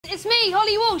it's me,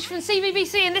 Holly Walsh from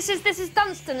CBBC, and this is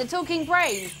Dunstan, the talking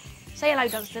brain. Say hello,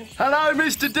 Dunstan. Hello,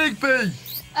 Mr. Digby.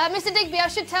 Mr. Digby, I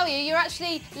should tell you, you're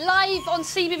actually live on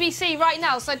CBBC right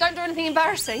now, so don't do anything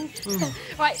embarrassing.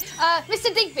 Right,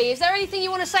 Mr. Digby, is there anything you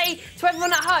want to say to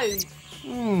everyone at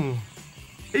home?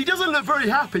 He doesn't look very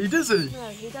happy, does he? No,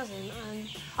 he doesn't.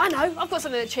 I know, I've got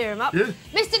something to cheer him up. Yeah?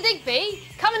 Mr. Digby,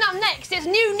 coming up next, it's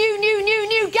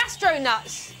new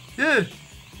Gastronuts. Yeah.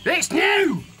 It's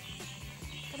new!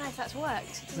 I don't know if that's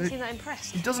worked. He doesn't seem that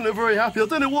impressed. He doesn't look very happy. I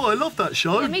don't know why. I love that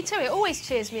show. Yeah, me too. It always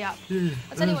cheers me up. Yeah.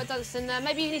 I'll tell you what, Dunstan,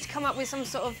 maybe you need to come up with some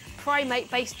sort of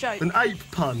primate-based joke. An ape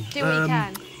pun. Do what you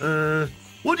can.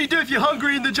 What do you do if you're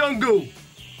hungry in the jungle?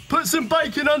 Put some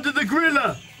bacon under the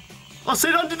griller. I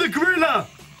said under the griller.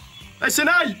 It's an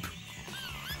ape.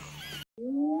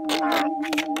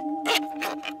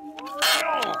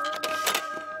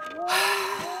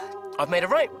 I've made a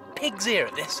right pig's ear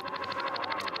at this.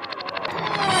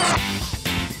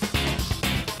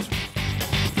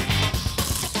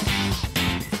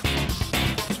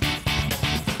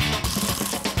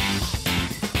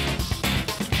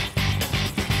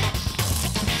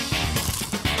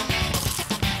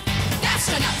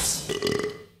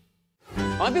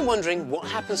 I've been wondering what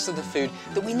happens to the food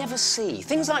that we never see.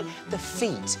 Things like the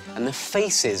feet and the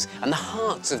faces and the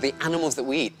hearts of the animals that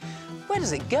we eat. Where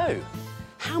does it go?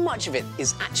 How much of it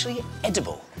is actually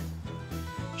edible?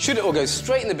 Should it all go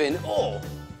straight in the bin, or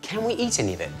can we eat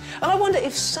any of it? And I wonder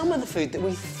if some of the food that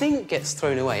we think gets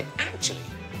thrown away actually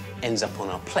ends up on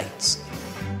our plates.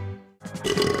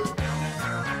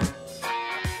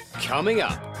 Coming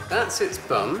up, That's its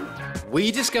bum.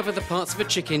 we discover the parts of a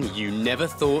chicken you never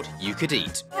thought you could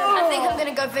eat. I think I'm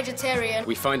gonna go vegetarian.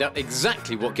 We find out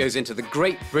exactly what goes into the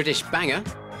Great British Banger.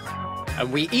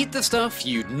 And we eat the stuff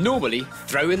you'd normally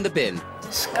throw in the bin.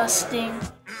 Disgusting.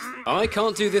 I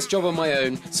can't do this job on my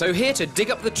own, so here to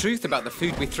dig up the truth about the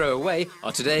food we throw away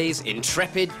are today's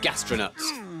intrepid Gastronuts.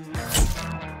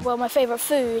 Well, my favourite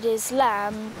food is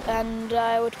lamb, and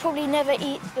I would probably never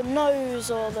eat the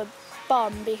nose or the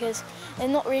bum because they're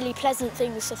not really pleasant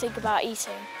things to think about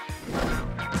eating.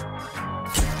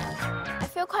 I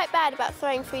feel quite bad about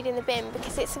throwing food in the bin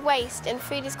because it's a waste and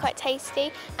food is quite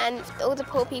tasty and all the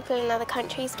poor people in other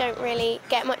countries don't really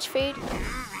get much food.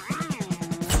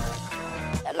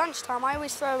 At lunchtime, I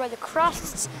always throw away the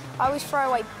crusts, I always throw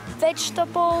away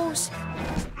vegetables.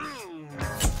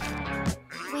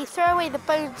 We throw away the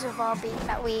bones of our beef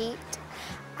that we eat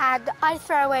and I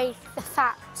throw away the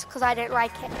fat because I don't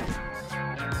like it.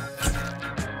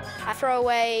 I throw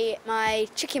away my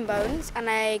chicken bones and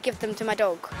I give them to my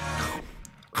dog.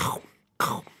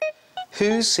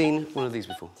 Who's seen one of these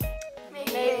before? Me.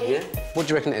 Yeah? What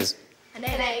do you reckon it is? An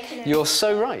egg. You're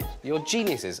so right. You're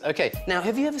geniuses. OK, now,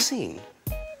 have you ever seen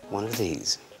one of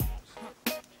these?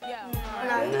 No.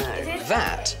 No.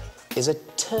 That is a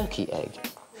turkey egg.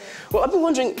 Well, I've been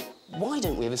wondering, why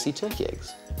don't we ever see turkey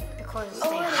eggs? Because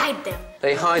they hide them.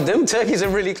 They hide them? Turkeys are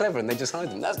really clever and they just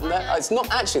hide them. It's not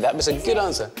actually that, but it's a good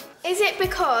answer. Is it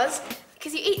because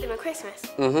you eat them at Christmas?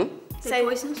 Mm-hmm.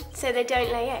 So they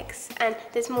don't lay eggs and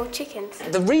there's more chickens.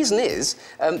 The reason is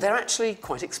they're actually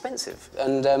quite expensive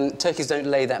and turkeys don't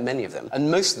lay that many of them and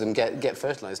most of them get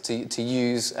fertilised to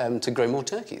use to grow more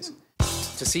turkeys.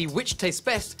 To see which tastes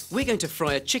best, we're going to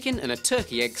fry a chicken and a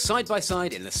turkey egg side by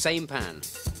side in the same pan.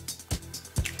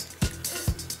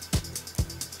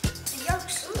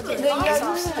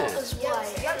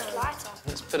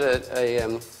 Let's put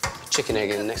a chicken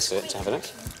egg in next to it to have a look.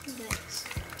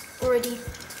 Already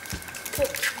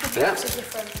cooked. Yeah. Lighter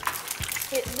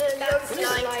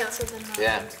than that.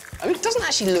 Yeah. I mean, it doesn't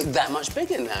actually look that much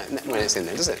bigger in that when it's in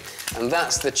there, does it? And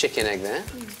that's the chicken egg there.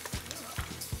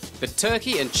 The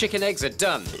turkey and chicken eggs are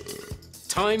done.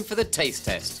 Time for the taste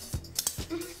test.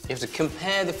 You have to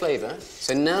compare the flavour.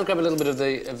 So now grab a little bit of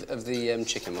the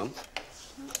chicken one.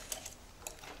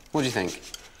 What do you think?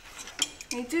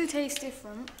 They do taste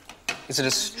different. Is it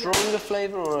a stronger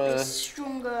flavour or a... It's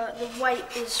stronger, the white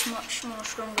is much more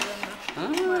stronger than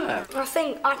Ah. I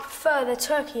think I prefer the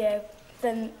turkey egg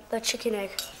than the chicken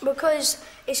egg because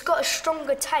it's got a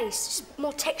stronger taste, it's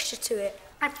more texture to it.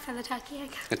 I prefer the turkey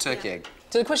egg. A turkey egg.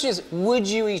 So the question is, would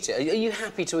you eat it? Are you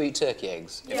happy to eat turkey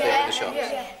eggs if they're at the shops?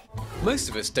 Yeah. Most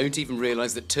of us don't even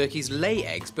realise that turkeys lay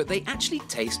eggs, but they actually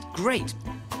taste great.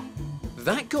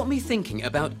 That got me thinking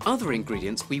about other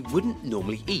ingredients we wouldn't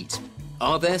normally eat.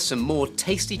 Are there some more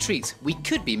tasty treats we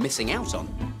could be missing out on?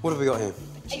 What have we got here?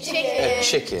 A chicken. A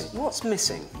chicken. What's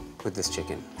missing with this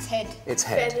chicken? Its head. Its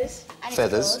head. Feathers. And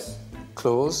Feathers.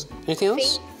 Claws. Anything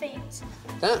else? Feet.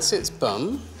 That's its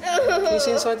bum. Can you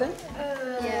see inside there?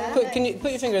 Yeah. Can you put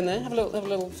your finger in there? Have a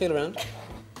little feel around.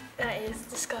 That is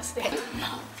disgusting.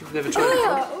 Never tried it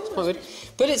before? It's quite good.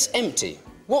 But it's empty.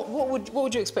 What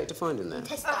would you expect to find in there?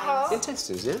 Intestines.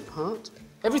 Intestines, yeah, heart.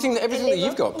 Everything that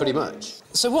you've got, pretty much.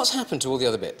 So what's happened to all the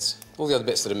other bits? All the other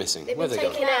bits that are missing? Where have they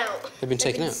gone? Taken out. They've been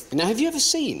taken out. Now, have you ever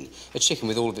seen a chicken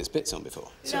with all of its bits on before?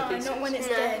 No, not when it's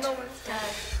dead.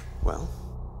 Well,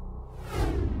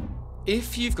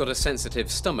 If you've got a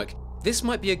sensitive stomach, this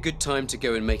might be a good time to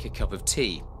go and make a cup of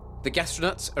tea. The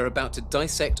Gastronuts are about to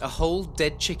dissect a whole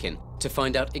dead chicken to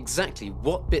find out exactly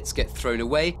what bits get thrown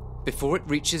away before it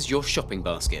reaches your shopping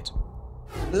basket.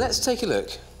 let's take a look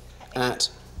at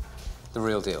the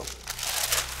real deal.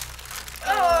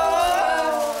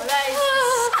 Oh, that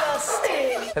is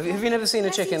disgusting. Have you never seen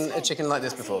a chicken like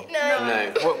this before?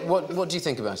 No. What do you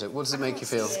think about it? What does it make you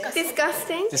feel?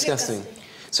 Disgusting. Disgusting.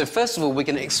 So first of all, we're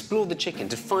going to explore the chicken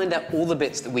to find out all the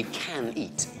bits that we can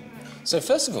eat. So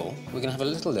first of all, we're going to have a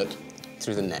little look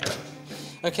through the neck.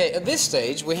 Okay, at this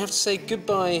stage, we have to say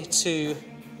goodbye to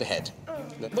the head.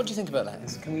 What do you think about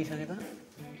that? Can we eat any of that?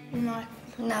 No.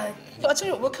 No. But I'll tell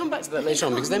you what, we'll come back to that later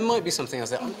on because there might be something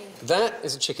else there. That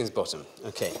is a chicken's bottom.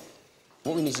 Okay.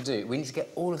 What we need to do, we need to get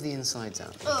all of the insides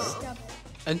out. Okay?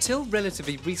 Until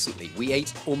relatively recently, we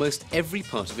ate almost every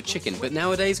part of a chicken, but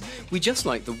nowadays we just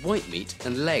like the white meat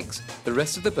and legs. The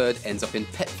rest of the bird ends up in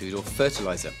pet food or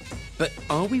fertilizer. But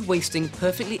are we wasting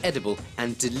perfectly edible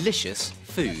and delicious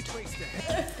food?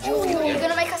 You're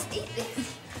gonna make us eat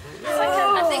this.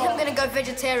 I think I'm gonna go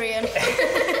vegetarian.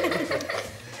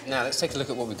 Now, let's take a look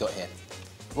at what we've got here.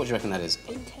 What do you reckon that is?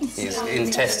 Intestines.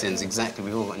 Intestines, exactly.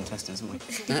 We've all got intestines, haven't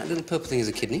we? That little purple thing is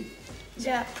a kidney.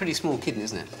 Yeah. Pretty small kidney,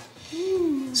 isn't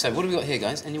it? So, what have we got here,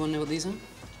 guys? Anyone know what these are?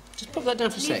 Just pop that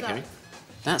down for a sec, Harry.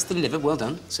 That's the liver, well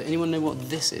done. So, anyone know what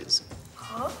this is?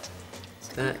 Heart.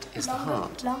 That is the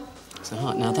heart. Lung. It's the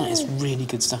heart. Now, that is really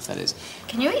good stuff, that is.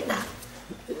 Can you eat that?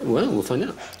 Well, we'll find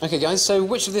out. OK, guys, so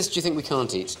which of this do you think we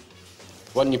can't eat?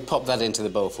 Why don't you pop that into the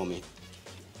bowl for me?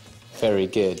 Very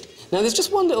good. Now, there's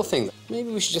just one little thing. Maybe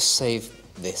we should just save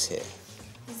this here.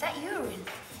 Is that urine?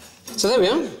 So there we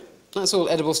are. That's all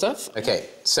edible stuff. OK,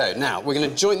 so now we're going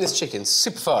to joint this chicken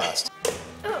super fast.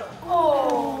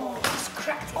 Oh, it's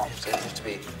cracked.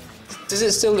 Does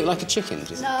it still look like a chicken?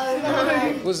 Do you think?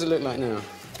 No. What does it look like now?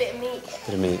 Bit of meat.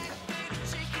 Bit of meat.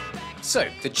 So,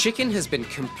 the chicken has been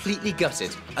completely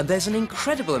gutted, and there's an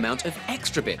incredible amount of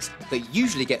extra bits that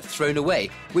usually get thrown away,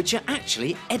 which are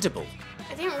actually edible.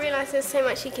 I didn't realise there's so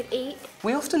much you could eat.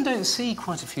 We often don't see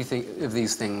quite a few of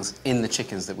these things in the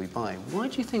chickens that we buy. Why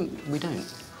do you think we don't?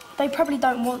 They probably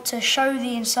don't want to show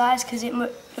the insides because it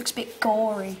looks a bit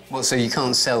gory. Well, so you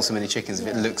can't sell so many chickens if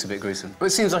it looks a bit gruesome. Well,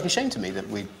 it seems like a shame to me that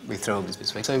we throw all these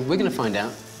bits away. So we're going to find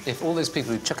out if all those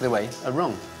people who chuck it away are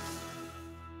wrong.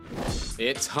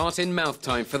 It's heart-in-mouth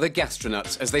time for the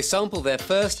Gastronuts as they sample their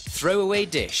first throwaway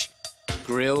dish,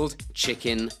 grilled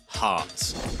chicken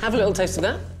hearts. Have a little taste of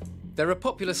that. They're a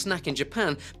popular snack in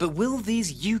Japan, but will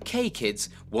these UK kids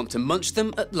want to munch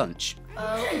them at lunch?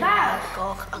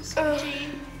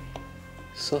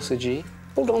 Sausagey.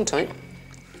 Hold on tight.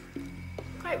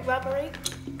 Quite rubbery.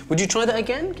 Would you try that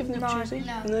again, given the opportunity?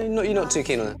 No, you're not too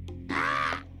keen on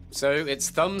that. So it's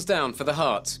thumbs down for the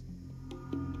hearts.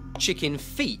 Chicken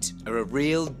feet are a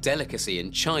real delicacy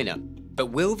in China, but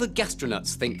will the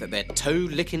Gastronuts think that they're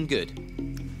toe-licking good?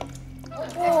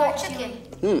 Oh, chicken.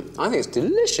 I think it's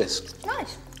delicious.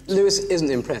 Nice. Lewis isn't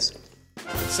impressed.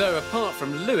 So apart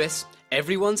from Lewis,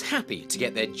 everyone's happy to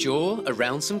get their jaw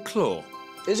around some claw.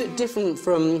 Is it different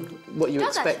from what you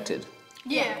expected?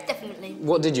 Yeah, definitely.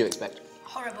 What did you expect?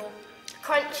 Horrible.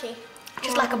 Crunchy.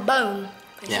 Just like a bone.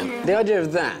 Yeah. The idea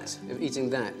of that, of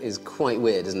eating that, is quite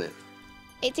weird, isn't it?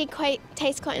 It did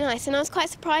taste quite nice, and I was quite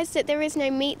surprised that there is no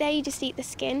meat there, you just eat the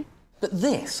skin. But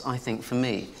this, I think, for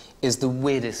me, is the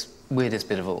weirdest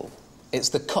bit of all. It's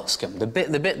the cockscomb, the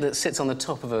bit that sits on the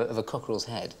top of a cockerel's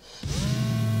head.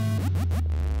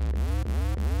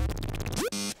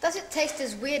 Does it taste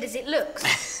as weird as it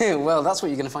looks? Well, that's what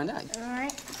you're going to find out. All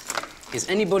right. Is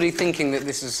anybody thinking that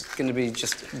this is going to be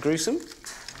just gruesome?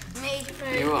 Me.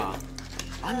 You are.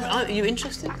 Are you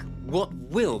interested? What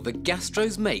will the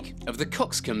Gastros make of the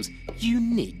cockscomb's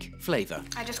unique flavour?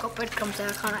 I just got breadcrumbs there,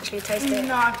 I can't actually taste it.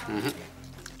 No.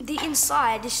 The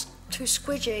inside is too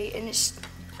squidgy and it's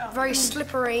very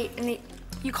slippery and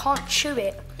you can't chew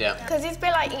it. Yeah. Because it's a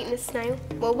bit like eating a snail.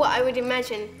 Well, what I would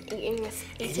imagine eating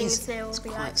a snail would be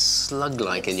Quite like.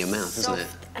 slug-like in your mouth, isn't it?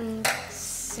 Soft and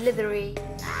slithery.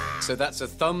 So that's a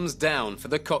thumbs down for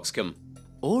the cockscomb.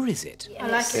 Or is it? I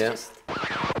like it.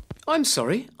 Yeah. I'm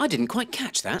sorry, I didn't quite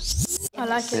catch that. I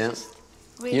like it. Yeah.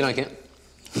 Really You like it?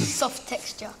 soft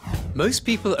texture. Most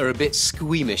people are a bit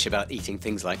squeamish about eating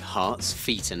things like hearts,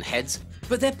 feet and heads,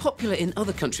 But they're popular in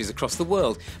other countries across the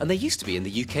world, and they used to be in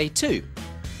the UK too.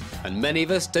 And many of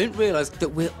us don't realise that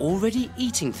we're already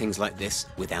eating things like this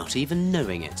without even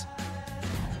knowing it.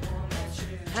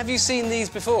 Have you seen these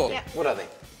before? Yeah. What are they?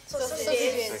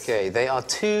 Sausages. OK, they are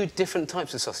two different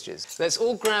types of sausages. Let's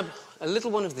all grab a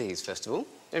little one of these, first of all.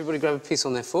 Everybody grab a piece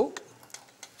on their fork.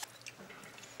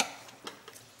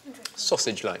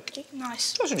 Sausage-like.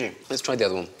 Nice. Sausagey. Let's try the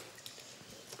other one.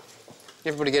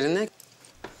 Everybody get in there.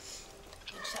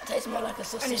 That tastes more like a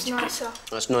sausage. And it's nicer.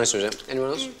 That's nicer, is it? Anyone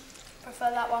else?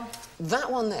 Prefer that one.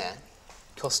 That one there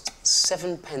cost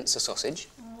 7p a sausage.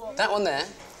 Whoa. That one there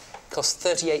cost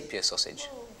 38p a sausage.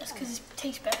 That's because it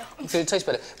tastes better. Because it tastes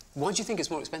better. Why do you think it's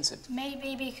more expensive?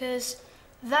 Maybe because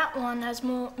that one has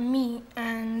more meat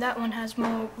and that one has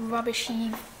more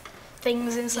rubbishy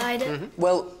things inside it.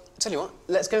 Well, tell you what,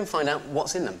 let's go and find out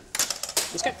what's in them.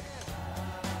 Let's go.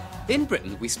 In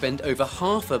Britain, we spend over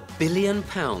 £500 million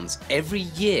every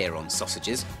year on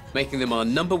sausages, making them our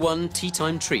 #1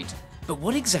 tea-time treat. But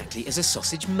what exactly is a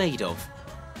sausage made of?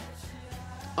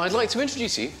 I'd like to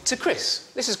introduce you to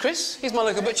Chris. This is Chris. He's my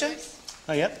local butcher.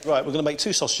 Oh, yeah. Right, we're going to make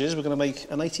two sausages. We're going to make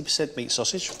an 80% meat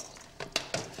sausage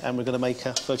and we're going to make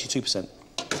a 32%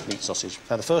 meat sausage.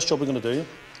 Now, the first job we're going to do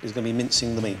is going to be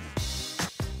mincing the meat.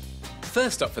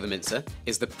 First up for the mincer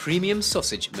is the premium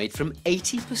sausage made from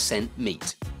 80%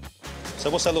 meat. So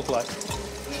what's that look like?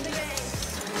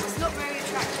 It's not very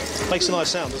attractive. Makes a nice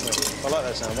sound, doesn't it? I like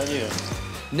that sound, don't you?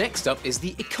 Next up is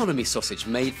the economy sausage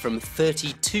made from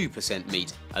 32%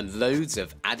 meat and loads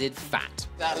of added fat.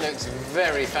 That looks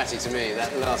very fatty to me,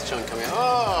 that last chunk coming out.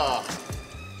 Oh!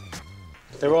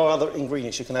 There are other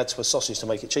ingredients you can add to a sausage to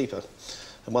make it cheaper,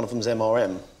 and one of them is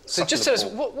MRM. So just tell us,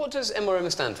 what does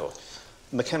MRM stand for?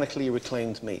 Mechanically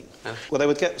reclaimed meat. Well, they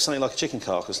would get something like a chicken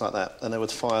carcass like that, and they would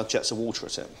fire jets of water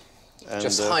at it. And,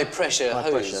 just high pressure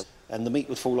hose. And the meat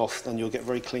would fall off, and you'll get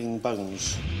very clean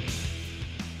bones.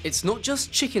 It's not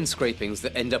just chicken scrapings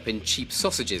that end up in cheap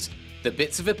sausages. The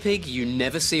bits of a pig you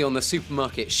never see on the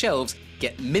supermarket shelves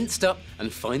get minced up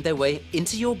and find their way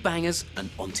into your bangers and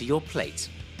onto your plate.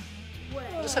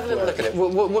 Let's have a little look at it.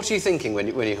 What are you thinking when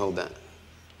you hold that?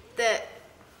 That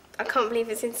I can't believe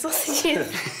it's in sausages.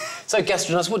 So,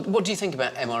 Gastronuts, what do you think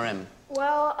about MRM?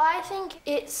 Well, I think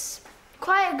it's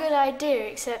quite a good idea,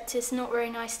 except it's not very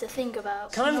nice to think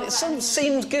about. It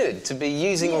seemed good to be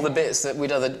using all the bits that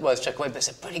we'd otherwise chuck away, but it's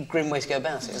a pretty grim way to go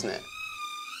about it, isn't it?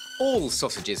 All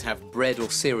sausages have bread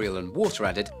or cereal and water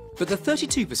added, but the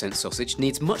 32% sausage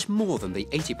needs much more than the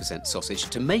 80% sausage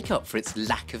to make up for its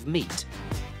lack of meat.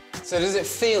 So does it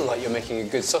feel like you're making a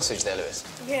good sausage there, Lewis?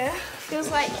 Yeah. Feels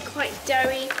like quite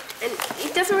doughy, and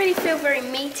it doesn't really feel very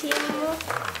meaty anymore.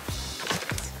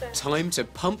 Time to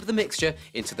pump the mixture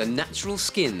into the natural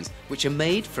skins, which are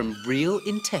made from real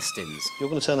intestines. You're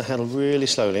going to turn the handle really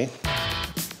slowly.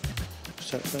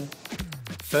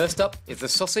 First up is the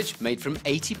sausage made from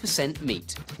 80%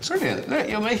 meat. Brilliant. Look,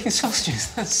 you're making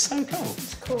sausages. That's so cool.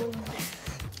 It's cool.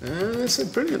 That's so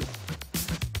brilliant.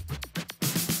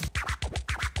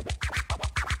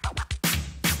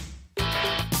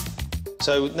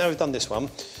 So now we've done this one,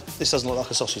 this doesn't look like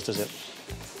a sausage, does it?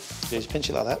 You just pinch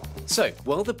it like that. So,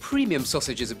 while the premium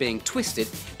sausages are being twisted,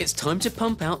 it's time to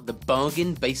pump out the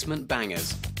bargain basement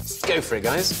bangers. Let's go for it,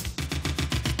 guys.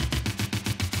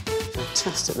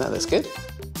 Fantastic, that looks good.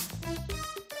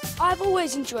 I've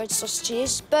always enjoyed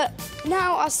sausages, but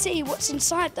now I see what's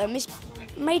inside them. It's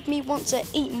made me want to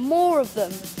eat more of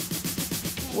them.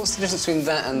 What's the difference between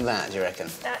that and that, do you reckon?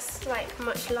 That's, like,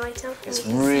 much lighter. It's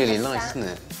really light, isn't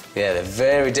it? Yeah, they're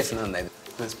very different, aren't they?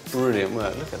 That's brilliant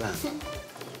work, look at that.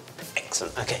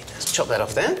 Excellent. OK, let's chop that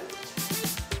off there.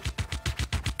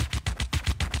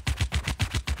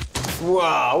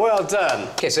 Wow, well done.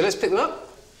 OK, so let's pick them up.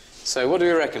 So what do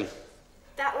you reckon?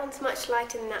 That one's much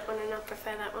lighter than that one, and I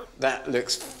prefer that one. That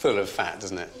looks full of fat,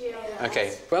 doesn't it? Yeah.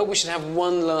 OK, well, we should have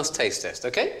one last taste test,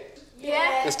 OK?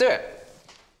 Yeah. Let's do it.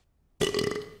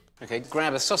 OK,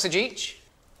 grab a sausage each.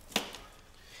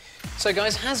 So,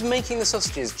 guys, has making the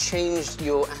sausages changed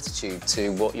your attitude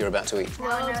to what you're about to eat?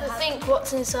 Well, to think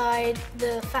what's inside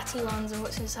the fatty ones and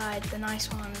what's inside the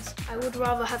nice ones, I would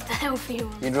rather have the healthy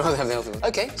ones. You'd rather have the healthy ones.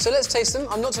 OK, so let's taste them.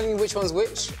 I'm not telling you which one's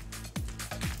which.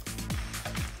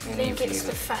 I think it's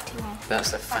the fatty one. That's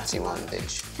the fatty one,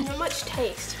 bitch. Not much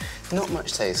taste. Not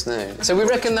much taste, no. So we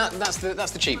reckon that's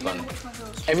the cheap one.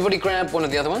 Everybody grab one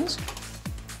of the other ones.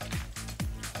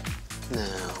 Now,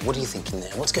 what are you thinking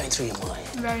there? What's going through your mind?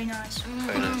 Very nice.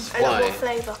 Very nice. A lot Why? more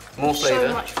flavour. More flavour?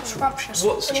 So much scrumptious.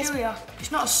 What's- Chewier.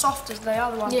 It's not as soft as the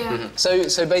other one. Yeah.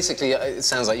 So basically, it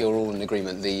sounds like you're all in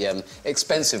agreement. The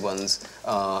expensive ones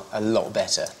are a lot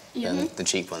better than the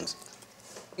cheap ones.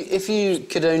 If you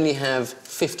could only have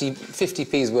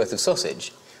 50p's worth of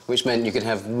sausage, which meant you could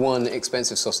have 1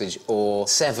 expensive sausage or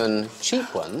 7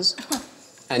 cheap ones,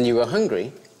 and you were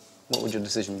hungry, what would your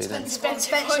decision be then?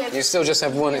 Expensive. You still just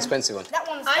have 1 expensive one?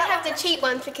 I'd have the cheap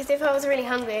ones because if I was really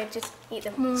hungry, I'd just eat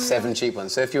them. 7 cheap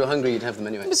ones. So if you were hungry, you'd have them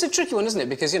anyway. It's a tricky one, isn't it?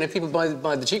 Because, you know, people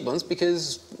buy the cheap ones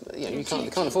because, you know, you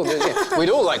can't afford them. Yeah. We'd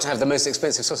all like to have the most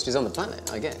expensive sausages on the planet,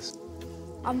 I guess.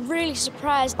 I'm really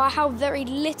surprised by how very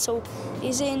little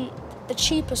is in the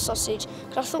cheaper sausage,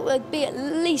 because I thought there'd be at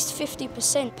least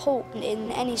 50% pork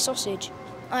in any sausage.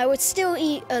 I would still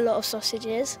eat a lot of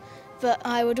sausages, but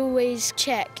I would always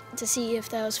check to see if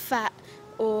there was fat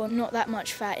or not that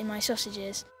much fat in my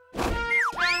sausages.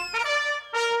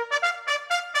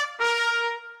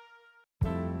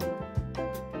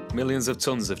 Millions of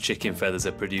tons of chicken feathers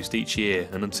are produced each year,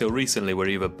 and until recently were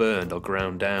either burned or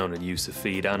ground down and used to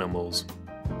feed animals.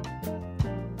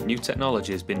 New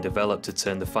technology has been developed to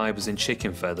turn the fibres in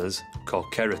chicken feathers, called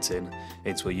keratin,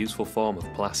 into a useful form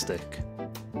of plastic.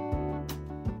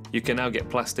 You can now get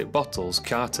plastic bottles,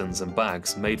 cartons and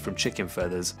bags made from chicken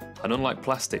feathers, and unlike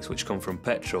plastics which come from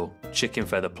petrol, chicken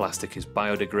feather plastic is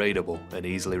biodegradable and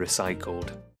easily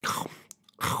recycled.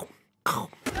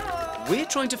 We're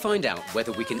trying to find out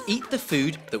whether we can eat the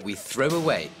food that we throw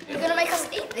away. You're gonna make us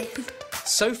eat this?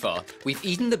 So far, we've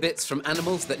eaten the bits from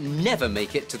animals that never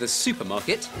make it to the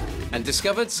supermarket and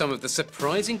discovered some of the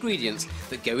surprise ingredients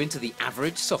that go into the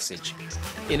average sausage.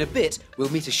 In a bit,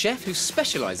 we'll meet a chef who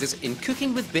specialises in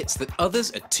cooking with bits that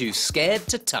others are too scared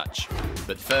to touch.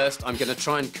 But first, I'm going to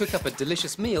try and cook up a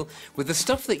delicious meal with the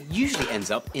stuff that usually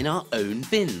ends up in our own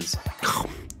bins.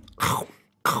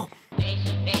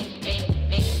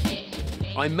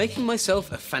 I'm making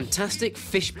myself a fantastic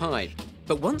fish pie.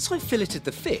 But once I've filleted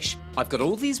the fish, I've got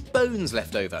all these bones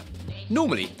left over.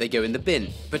 Normally, they go in the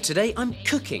bin, but today I'm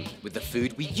cooking with the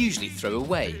food we usually throw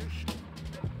away.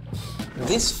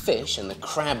 This fish and the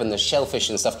crab and the shellfish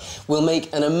and stuff will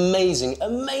make an amazing,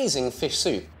 amazing fish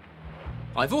soup.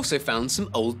 I've also found some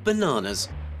old bananas.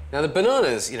 Now, the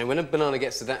bananas, you know, when a banana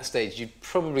gets to that stage, you'd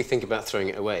probably think about throwing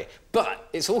it away. But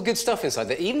it's all good stuff inside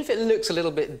there. Even if it looks a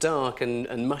little bit dark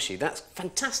and mushy, that's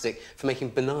fantastic for making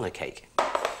banana cake.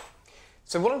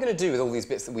 So what I'm going to do with all these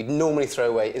bits that we'd normally throw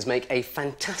away is make a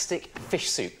fantastic fish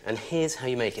soup. And here's how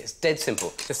you make it. It's dead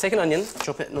simple. Just take an onion,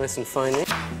 chop it nice and finely.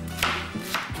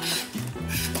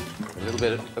 A little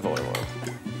bit of olive oil.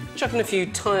 Chuck in a few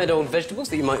tired old vegetables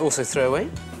that you might also throw away.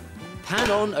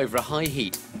 Pan on over a high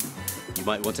heat. You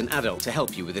might want an adult to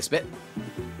help you with this bit.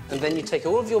 And then you take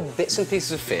all of your bits and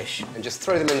pieces of fish and just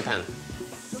throw them in the pan.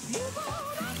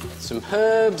 Some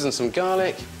herbs and some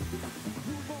garlic.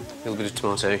 A little bit of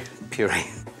tomato puree.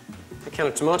 A can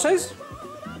of tomatoes.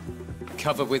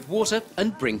 Cover with water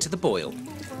and bring to the boil.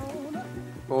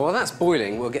 Well, while that's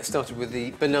boiling, we'll get started with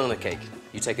the banana cake.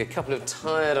 You take a couple of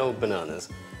tired old bananas.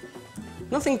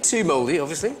 Nothing too mouldy,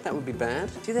 obviously. That would be bad.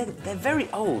 See, they're very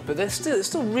old, but it's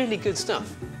still really good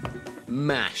stuff.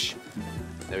 Mash.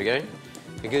 There we go.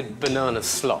 A good banana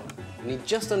slop. You need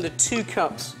just under 2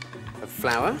 cups of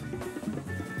flour,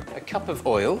 a cup of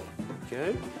oil,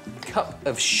 a cup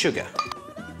of sugar.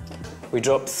 We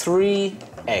drop 3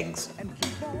 eggs.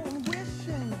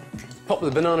 Pop the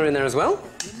banana in there as well.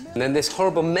 And then this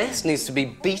horrible mess needs to be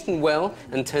beaten well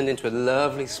and turned into a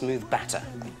lovely smooth batter.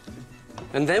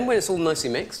 And then when it's all nicely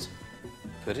mixed,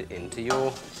 put it into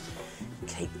your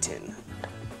cake tin.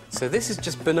 So this is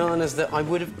just bananas that I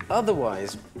would have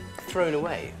otherwise thrown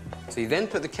away. So you then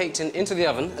put the cake tin into the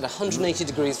oven at 180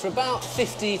 degrees for about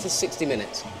 50 to 60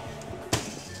 minutes.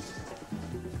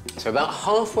 So about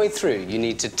halfway through, you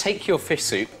need to take your fish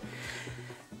soup,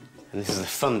 and this is the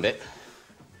fun bit,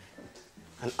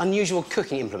 an unusual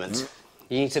cooking implement.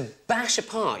 You need to bash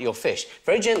apart your fish,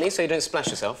 very gently so you don't splash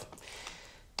yourself,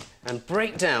 and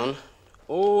break down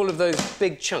all of those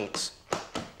big chunks.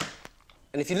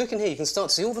 And if you look in here, you can start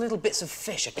to see all the little bits of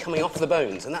fish are coming off the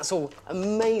bones, and that's all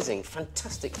amazing,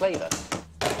 fantastic flavour.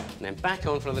 And then back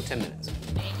on for another 10 minutes.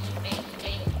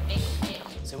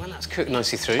 So when that's cooked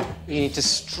nicely through, you need to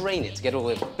strain it to get all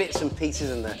the bits and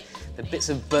pieces and the bits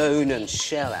of bone and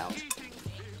shell out.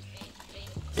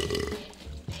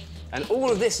 And all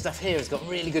of this stuff here has got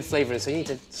really good flavour in it, so you need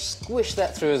to squish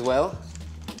that through as well.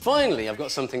 Finally, I've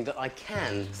got something that I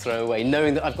can throw away,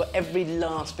 knowing that I've got every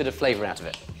last bit of flavour out of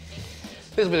it.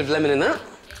 A little bit of lemon in that.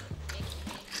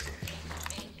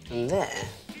 And there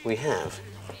we have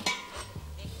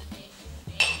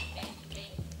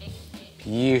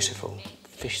beautiful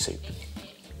fish soup.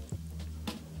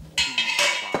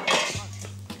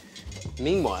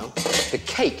 Meanwhile, the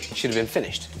cake should have been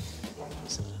finished.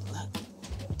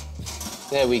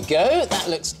 There we go. That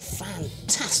looks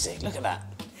fantastic. Look at that.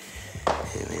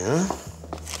 There we are.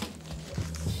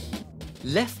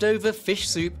 Leftover fish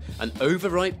soup and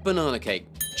overripe banana cake.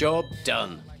 Job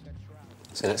done.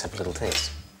 So let's have a little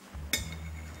taste.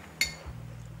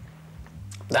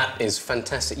 That is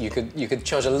fantastic. You could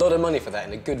charge a lot of money for that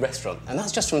in a good restaurant. And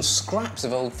that's just from scraps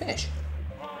of old fish.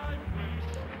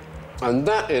 And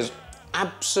that is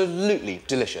absolutely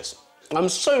delicious. I'm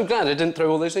so glad I didn't throw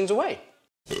all those things away.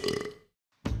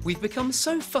 We've become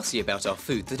so fussy about our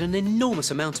food that an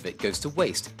enormous amount of it goes to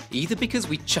waste, either because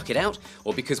we chuck it out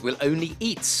or because we'll only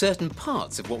eat certain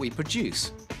parts of what we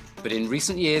produce. But in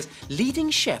recent years,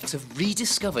 leading chefs have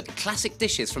rediscovered classic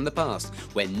dishes from the past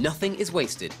where nothing is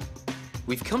wasted.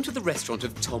 We've come to the restaurant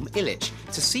of Tom Illich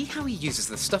to see how he uses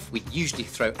the stuff we'd usually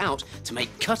throw out to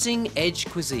make cutting-edge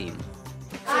cuisine.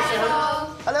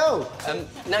 Hello. Hello.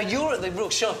 Now, you're at the real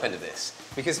sharp end of this,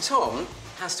 because Tom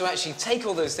has to actually take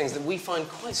all those things that we find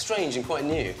quite strange and quite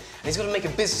new, and he's got to make a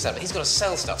business out of it. He's got to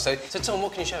sell stuff. So Tom,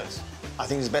 what can you show us? I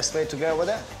think it's the best way to go over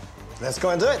there. Let's go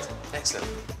and do it. Excellent.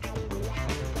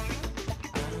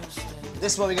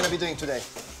 This is what we're going to be doing today.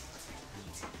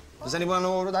 Does anyone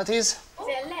know what that is? Is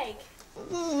it a leg?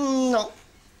 No,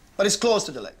 but it's close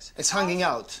to the legs. It's hanging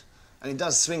out, and it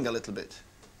does swing a little bit.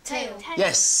 Tail.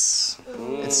 Yes,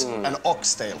 it's an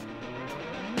oxtail.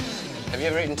 Have you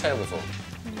ever eaten tail before?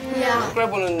 Yeah.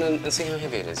 Grab one and see how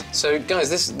heavy it is. So,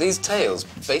 guys, these tails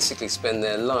basically spend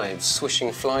their lives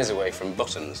swishing flies away from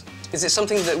bottoms. Is it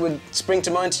something that would spring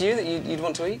to mind to you that you'd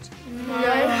want to eat?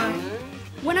 No.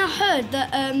 When I heard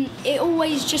that it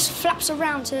always just flaps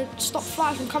around to stop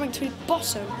flies from coming to the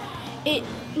bottom, it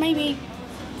made me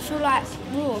feel like,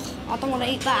 ugh, I don't want to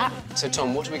eat that. So,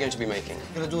 Tom, what are we going to be making?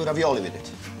 We're going to do ravioli with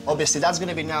it. Obviously, that's going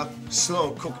to be now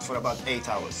slow cooked for about 8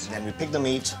 hours. Then we pick the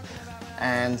meat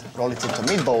and roll it into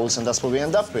meatballs, and that's what we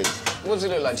end up with. What does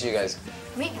it look like to you guys?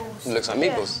 Meatballs. It looks like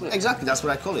meatballs, doesn't it? Exactly, that's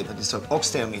what I call it, but it's an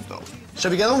oxtail meatball. Shall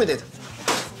we get on with it?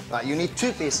 Right, you need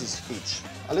 2 pieces each.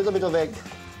 A little bit of egg.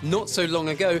 Not so long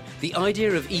ago, the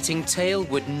idea of eating tail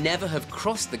would never have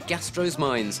crossed the gastros'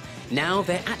 minds. Now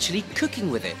they're actually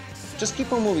cooking with it. Just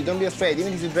keep on moving, don't be afraid,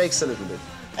 even if it breaks a little bit.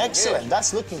 Excellent,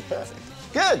 that's looking perfect.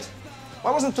 Good!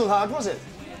 That wasn't too hard, was it?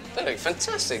 They look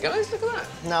fantastic, guys, look at that.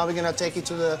 Now we're gonna take it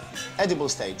to the edible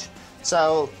stage.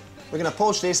 So we're gonna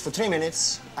poach this for 3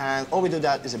 minutes, and all we do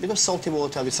that is a bit of salty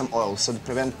water with some oil so to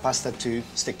prevent pasta to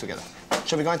stick together.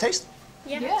 Shall we go and taste?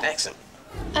 Yeah. Excellent.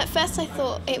 At first I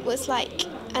thought it was like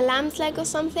a lamb's leg or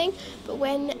something, but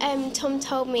when Tom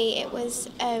told me it was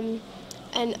an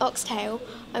oxtail,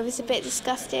 I was a bit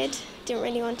disgusted, didn't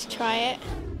really want to try it.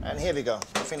 And here we go,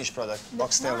 the finished product,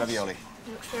 oxtail ravioli.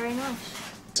 Looks very nice.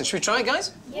 So should we try it,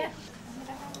 guys? Yeah.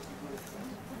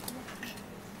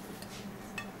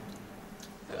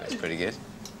 That's pretty good.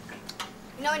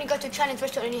 You know when you go to a Chinese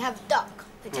restaurant and you have duck?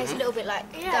 It tastes a little bit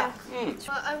like duck.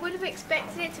 Well, I would have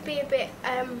expected it to be a bit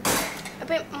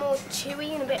more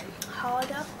chewy and a bit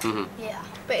harder. Yeah.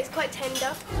 But it's quite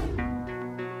tender.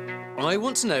 I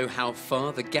want to know how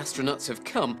far the Gastronuts have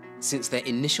come since their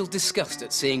initial disgust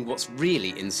at seeing what's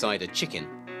really inside a chicken.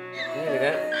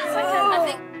 I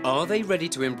think Are they ready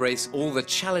to embrace all the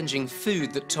challenging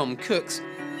food that Tom cooks,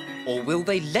 or will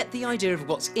they let the idea of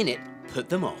what's in it put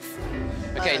them off?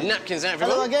 OK, napkins out,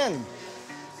 everyone. Hello again.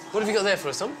 What have you got there for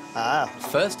us, Tom?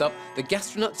 First up, the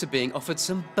Gastronuts are being offered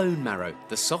some bone marrow,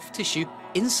 the soft tissue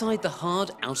inside the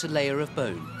hard outer layer of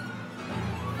bone.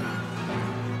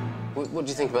 What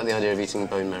do you think about the idea of eating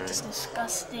bone marrow?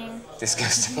 Disgusting.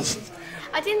 Disgusting.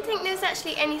 I didn't think there was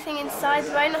actually anything inside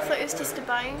the bone. I thought it was just a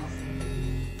bone.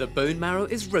 The bone marrow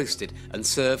is roasted and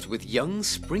served with young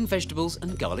spring vegetables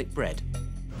and garlic bread.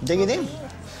 Dig it in.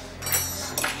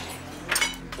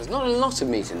 There's not a lot of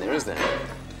meat in there, is there?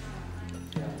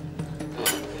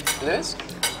 Lewis,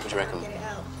 what do you reckon?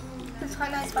 it's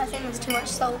quite nice, but I think there's too much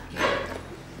salt.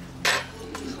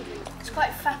 It's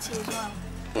quite fatty as well.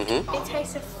 It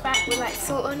tastes of fat with like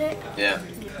salt on it. Yeah.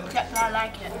 I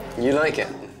like it. You like it?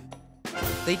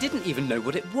 They didn't even know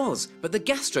what it was, but the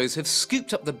gastros have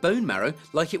scooped up the bone marrow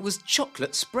like it was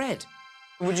chocolate spread.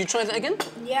 Would you try that again?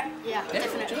 Yeah,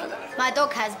 definitely. My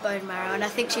dog has bone marrow, and I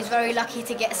think she's very lucky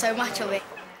to get so much of it.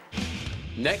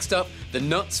 Next up, the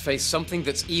nuts face something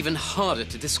that's even harder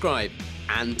to describe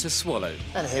and to swallow.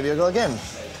 And here we go again.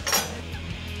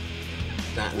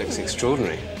 That looks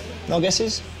extraordinary. No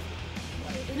guesses?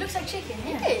 It looks like chicken,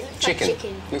 yeah. It looks Chicken. like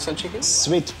chicken. Looks like chicken?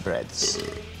 Sweetbreads.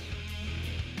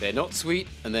 They're not sweet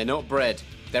and they're not bread.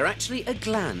 They're actually a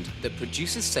gland that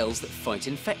produces cells that fight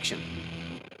infection.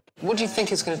 What do you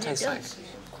think it's going to taste like?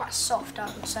 Quite soft, I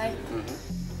would say.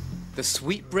 The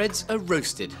sweetbreads are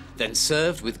roasted, then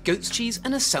served with goat's cheese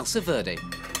and a salsa verde.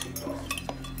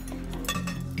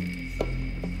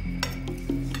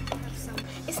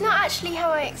 actually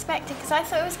how I expected, because I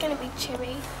thought it was going to be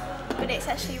chewy, but it's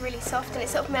actually really soft and it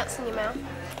sort of melts in your mouth.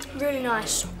 Really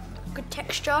nice. Good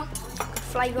texture, good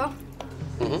flavour.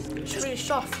 It's really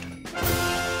soft.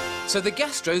 So the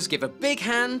gastros give a big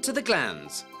hand to the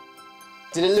glands.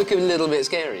 Did it look a little bit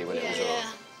scary when it was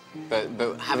raw?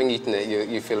 But having eaten it,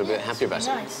 you feel a bit happy about it?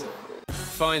 Nice.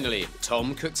 Finally,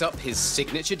 Tom cooks up his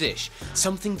signature dish,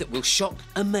 something that will shock,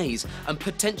 amaze and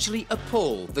potentially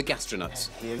appall the Gastronuts.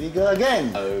 Here we go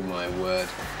again. Oh, my word.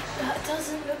 That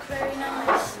doesn't look very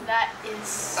nice. That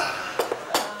is...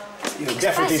 You've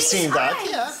definitely seen that.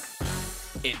 Yeah.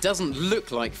 It doesn't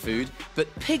look like food, but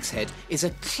pig's head is a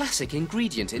classic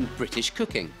ingredient in British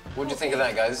cooking. What do you think of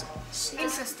that, guys?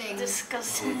 Interesting.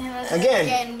 Disgusting.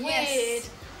 Again? Weird.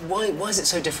 Why is it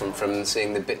so different from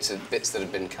seeing the bits that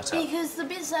have been cut up? Because the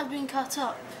bits that have been cut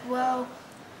up, well,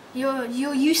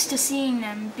 you're used to seeing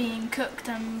them being cooked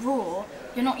and raw.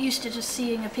 You're not used to just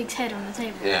seeing a pig's head on the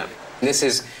table. Yeah.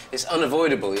 It's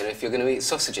unavoidable, you know, if you're going to eat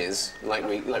sausages like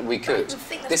we cooked.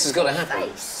 This has got to happen.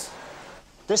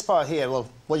 This part here, well,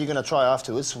 what you're going to try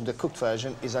afterwards from the cooked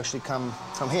version is actually come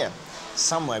from here,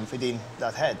 somewhere within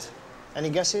that head. Any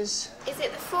guesses? Is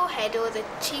it the forehead or the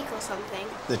cheek or something?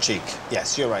 The cheek.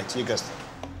 Yes, you're right. You guessed.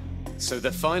 So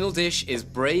the final dish is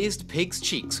braised pig's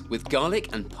cheeks with garlic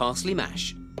and parsley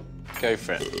mash. Go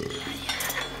for it.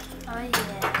 Oh,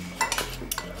 yeah.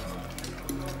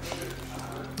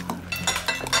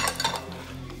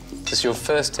 Is this your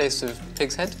first taste of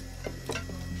pig's head?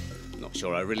 Not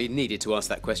sure I really needed to ask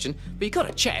that question, but you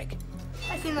gotta check.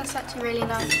 I think that's actually really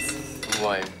nice.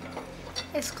 Why?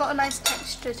 It's got a nice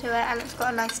texture to it and it's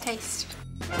got a nice taste.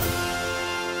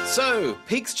 So,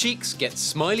 pig's cheeks get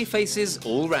smiley faces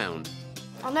all round.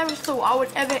 I never thought I would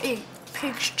ever eat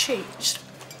pig's cheeks.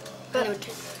 But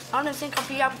I don't think I'd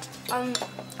be able to,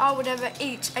 I would ever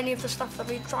eat any of the stuff that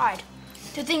we tried.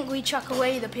 To think we chuck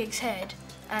away the pig's head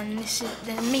and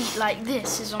the meat like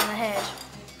this is on the head.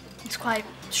 It's quite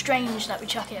strange that we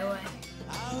chuck it away.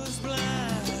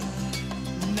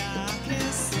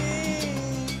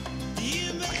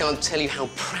 I can't tell you how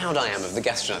proud I am of the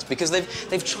Gastronuts because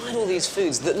they've tried all these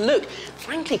foods that look,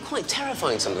 frankly, quite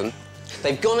terrifying, some of them.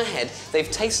 They've gone ahead, they've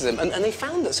tasted them, and they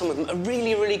found that some of them are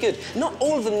really, really good. Not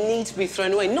all of them need to be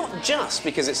thrown away, not just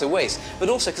because it's a waste, but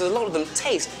also because a lot of them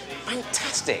taste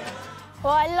fantastic.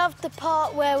 Well, I loved the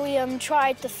part where we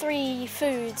tried the 3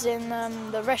 foods in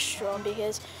the restaurant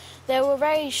because there were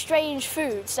very strange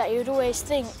foods that you'd always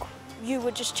think you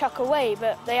would just chuck away,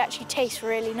 but they actually taste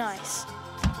really nice.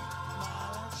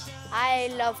 I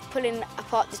love pulling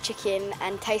apart the chicken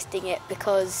and tasting it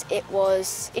because it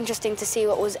was interesting to see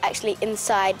what was actually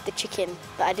inside the chicken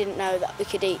that I didn't know that we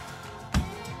could eat.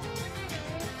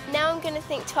 Now I'm going to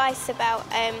think twice about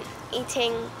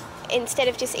eating, instead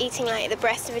of just eating like the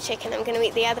breast of a chicken, I'm going to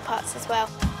eat the other parts as well.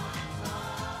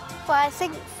 Well, I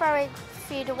think throwing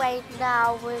food away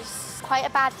now was quite a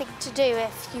bad thing to do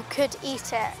if you could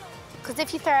eat it. Because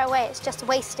if you throw it away, it's just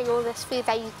wasting all this food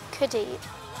that you could eat.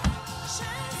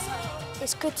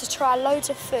 It's good to try loads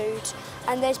of food,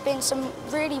 and there's been some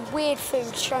really weird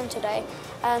food shown today,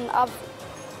 and I've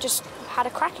just had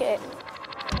a crack at it.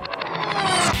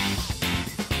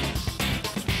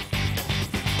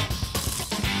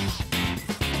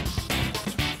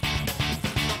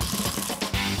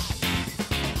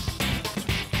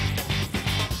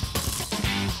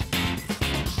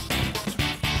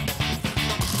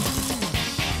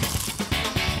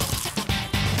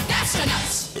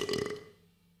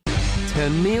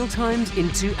 Turn meal times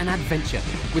into an adventure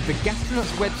with the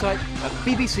Gastronuts website at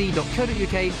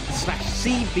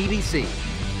bbc.co.uk/CBBC.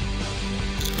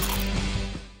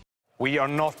 We are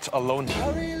not alone.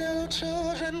 Hurry, little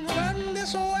children, run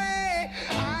this way.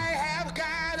 I have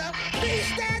got a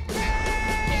beast at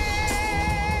bay.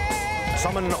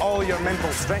 Summon all your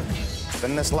mental strength.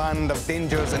 In this land of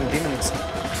dangers and demons,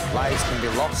 lives can be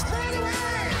lost.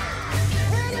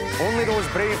 Only those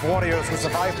brave warriors who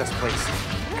survive this place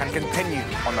can continue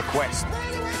on the quest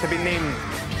to be named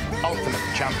Ultimate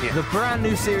Champion. The brand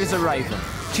new series of Raven,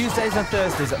 Tuesdays and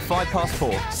Thursdays at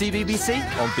 4:05, CBBC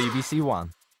on BBC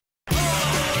One.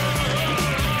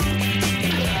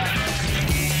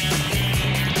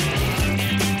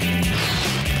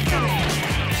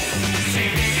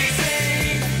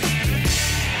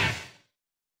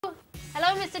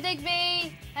 Hello, Mr.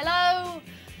 Digby. Hello.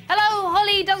 Hello,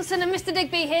 Holly, Dunstan and Mr.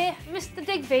 Digby here. Mr.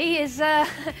 Digby is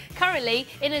currently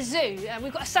in a zoo.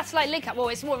 We've got a satellite link up. Well,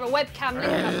 it's more of a webcam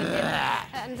link up with him.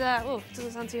 And, oh,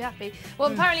 doesn't sound too happy. Well,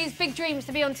 apparently his big dream is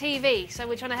to be on TV, so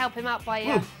we're trying to help him out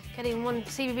by getting him on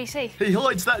CBBC. He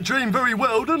hides that dream very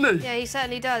well, doesn't he? Yeah, he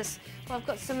certainly does. Well, I've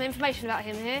got some information about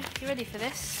him here. You ready for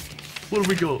this? What have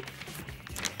we got?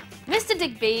 Mr.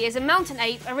 Digby is a mountain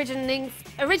ape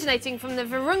originating from the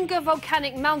Virunga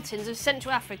volcanic mountains of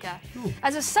Central Africa.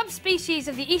 As a subspecies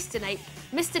of the eastern ape,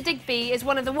 Mr. Digby is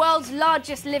one of the world's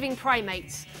largest living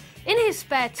primates. In his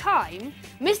spare time,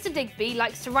 Mr. Digby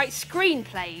likes to write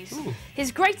screenplays.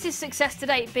 His greatest success to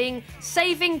date being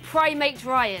Saving Primate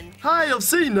Ryan. Hey, I've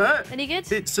seen that. Any good?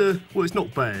 It's, well, it's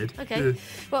not bad. Okay. Yeah.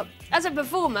 Well, as a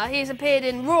performer, he has appeared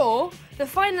in Raw, the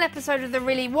final episode of The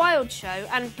Really Wild Show,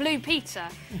 and Blue Peter,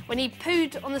 when he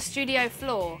pooed on the studio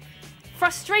floor.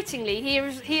 Frustratingly,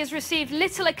 he has received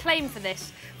little acclaim for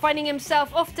this, finding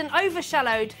himself often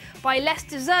overshadowed by less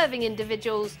deserving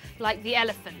individuals like the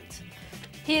elephant.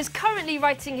 He is currently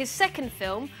writing his second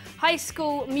film, High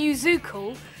School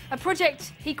Musical, a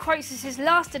project he quotes as his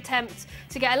last attempt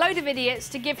to get a load of idiots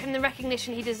to give him the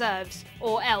recognition he deserves,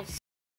 or else.